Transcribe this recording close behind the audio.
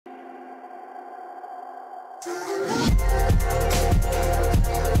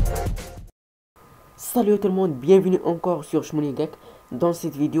Salut tout le monde, bienvenue encore sur Geek. Dans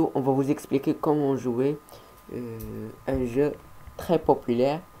cette vidéo, on va vous expliquer comment jouer un jeu très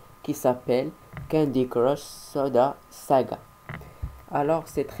populaire qui s'appelle Candy Crush Soda Saga. Alors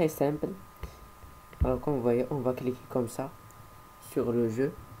c'est très simple. Alors comme vous voyez, on va cliquer comme ça sur le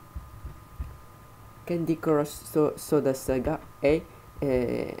jeu. Candy Crush Soda Saga est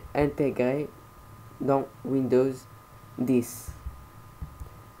intégré dans Windows 10.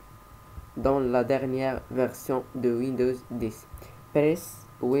 Dans la dernière version de Windows 10. Press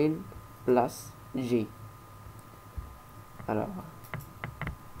Win plus G. Alors,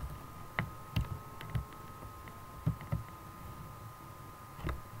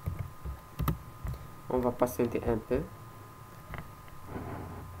 on va patienter un peu.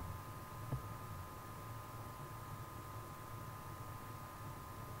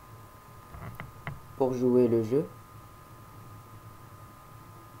 Pour jouer le jeu.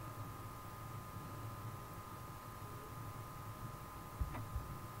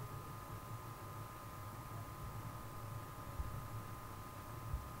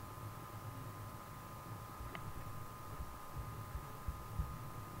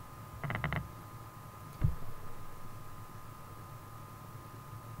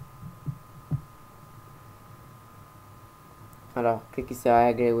 Alors, cliquez sur I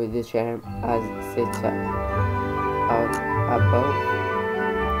agree with the term as set out above.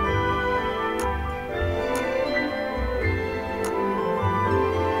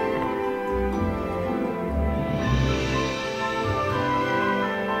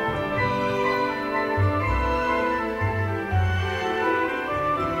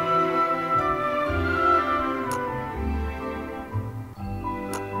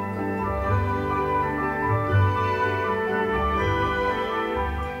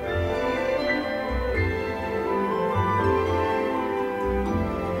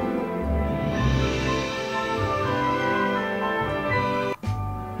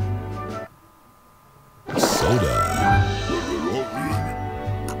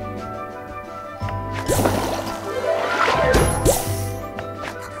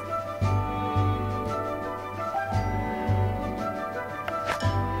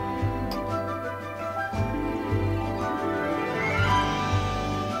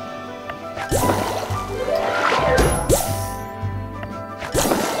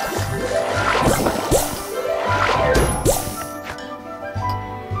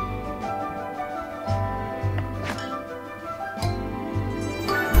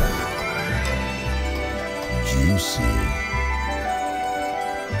 Juicy.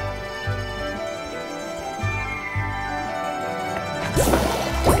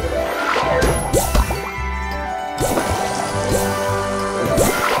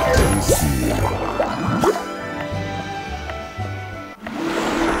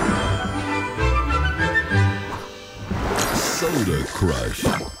 Soda Crush.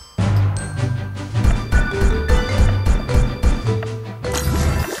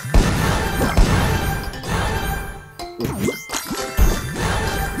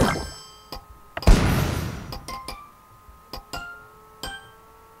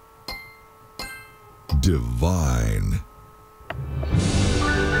 Divine.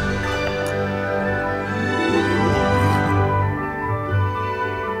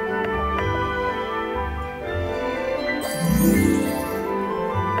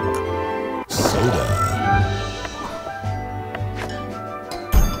 So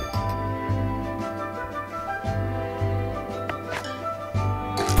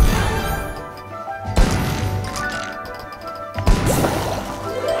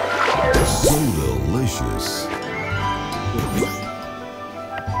delicious.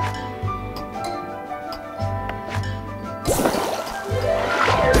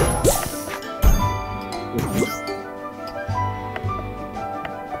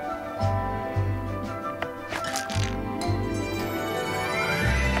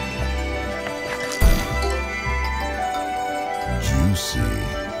 Juicy.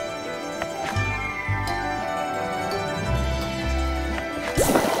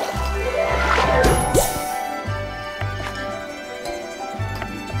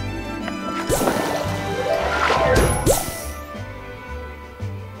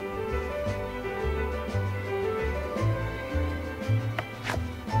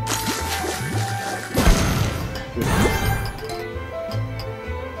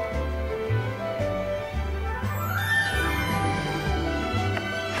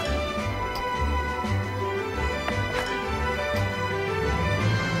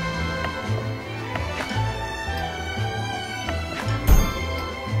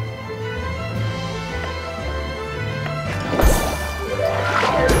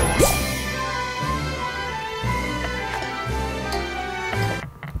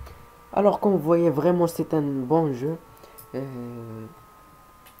 Alors comme vous voyez, vraiment c'est un bon jeu. Euh,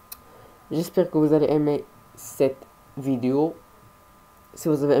 J'espère que vous allez aimer cette vidéo. Si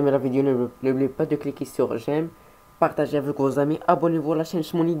vous avez aimé la vidéo, n'oubliez pas de cliquer sur j'aime, partagez avec vos amis, abonnez-vous à la chaîne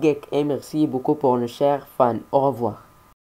Shmoney Geek et merci beaucoup pour le cher fan. Au revoir.